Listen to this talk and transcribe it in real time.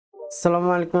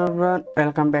Assalamualaikum everyone,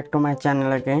 welcome back to my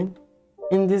channel again.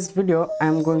 In this video I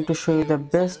am going to show you the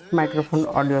best microphone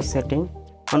audio setting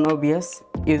on OBS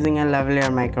using a lavalier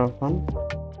microphone.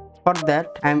 For that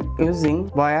I am using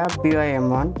Boya BY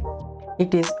M1.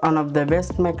 It is one of the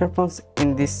best microphones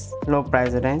in this low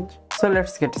price range. So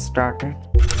let's get started.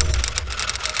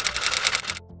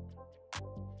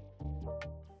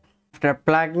 After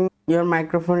plugging your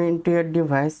microphone into your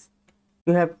device,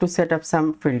 you have to set up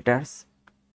some filters.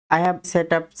 I have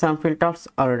set up some filters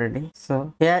already.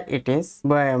 So here it is,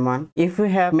 Boya M1. If you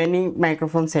have many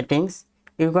microphone settings,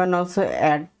 you can also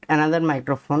add another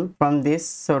microphone from this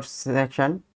source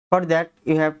section. For that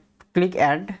you have to click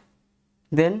add,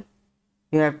 then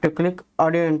you have to click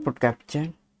audio input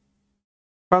capture.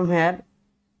 From here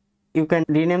you can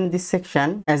rename this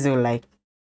section as you like.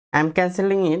 I am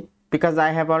cancelling it because I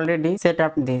have already set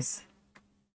up this.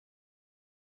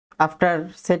 After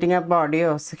setting up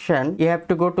audio section, you have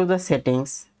to go to the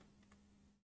settings.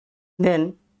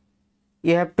 Then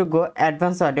you have to go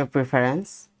advanced audio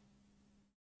preference.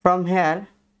 From here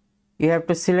you have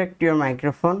to select your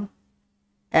microphone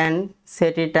and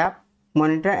set it up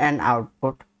monitor and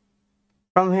output.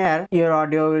 From here your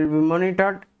audio will be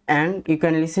monitored and you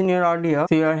can listen your audio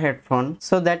through your headphone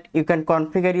so that you can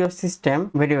configure your system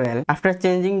very well. After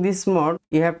changing this mode,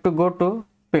 you have to go to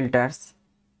filters,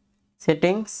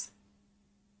 settings.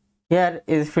 Here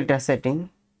is filter setting.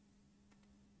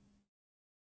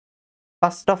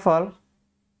 First of all,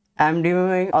 I am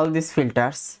removing all these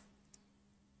filters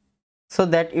so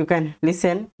that you can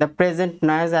listen the present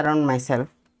noise around myself.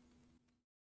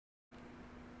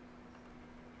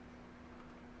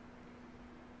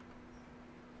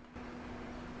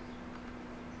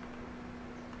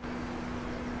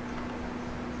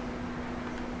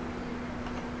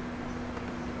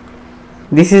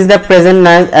 This is the present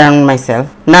noise around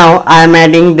myself. Now I am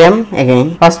adding them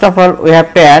again. First of all, we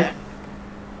have to add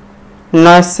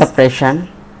noise suppression.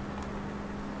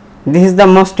 This is the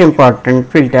most important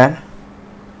filter.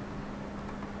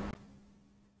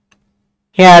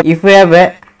 Here if we have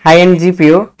a high-end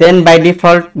GPU, then by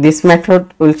default this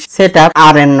method will set up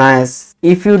RN noise.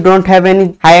 If you don't have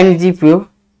any high-end GPU,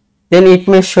 then it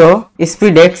may show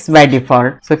SpeedX by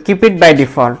default. So keep it by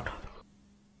default.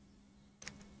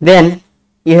 Then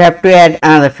you have to add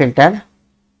another filter,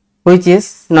 which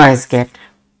is noise gate.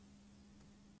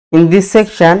 In this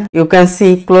section you can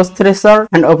see close threshold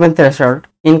and open threshold.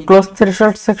 In close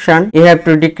threshold section you have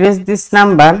to decrease this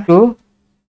number to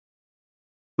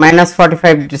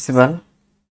 -45 decibel,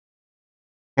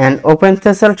 and open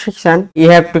threshold section you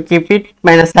have to keep it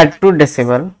 -32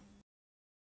 decibel.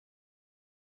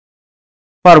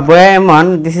 For Boya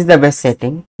M1 this is the best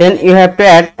setting. Then you have to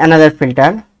add another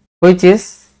filter, which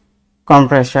is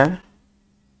compressor.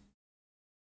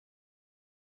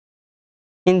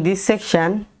 In this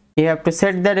section you have to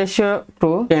set the ratio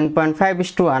to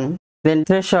 10.5:1, then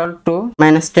threshold to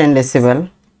 -10 decibel.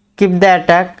 Keep the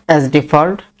attack as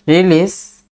default, release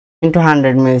into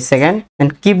 100 millisecond,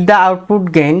 and keep the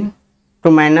output gain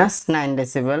to -9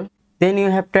 decibel. Then you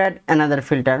have to add another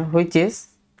filter, which is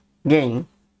gain.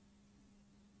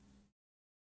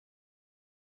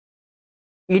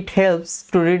 It helps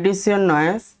to reduce your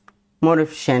noise more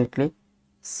efficiently,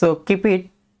 so keep it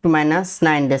to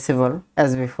 -9 decibel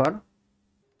as before.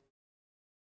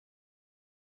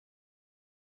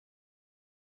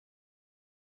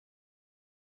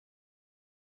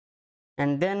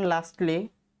 And then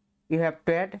lastly you have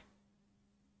to add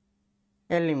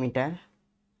a limiter.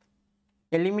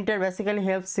 A limiter basically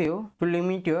helps you to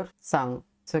limit your sound,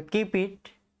 so keep it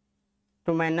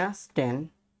to -10.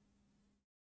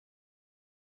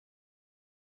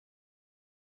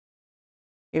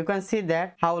 You can see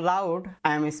that how loud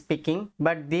I am speaking,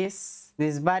 but this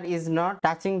bar is not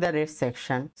touching the red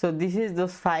section. So this is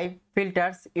those 5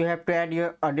 filters you have to add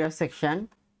your audio section.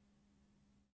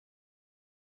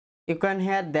 You can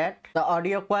hear that the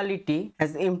audio quality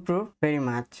has improved very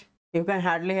much. You can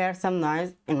hardly hear some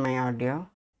noise in my audio.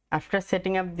 After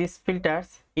setting up these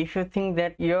filters, if you think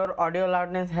that your audio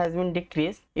loudness has been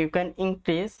decreased, you can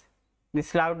increase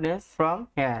this loudness from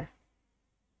here.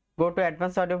 Go to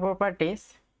advanced audio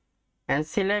properties and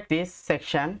select this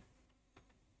section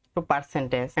to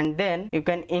percentage, and then you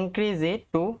can increase it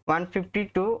to 150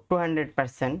 to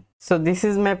 200%. So this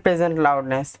is my present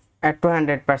loudness at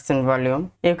 200%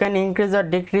 volume. You can increase or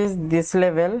decrease this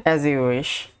level as you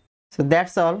wish. So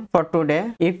that's all for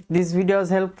today. If this video is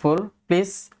helpful,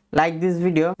 please like this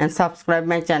video and subscribe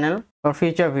my channel for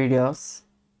future videos.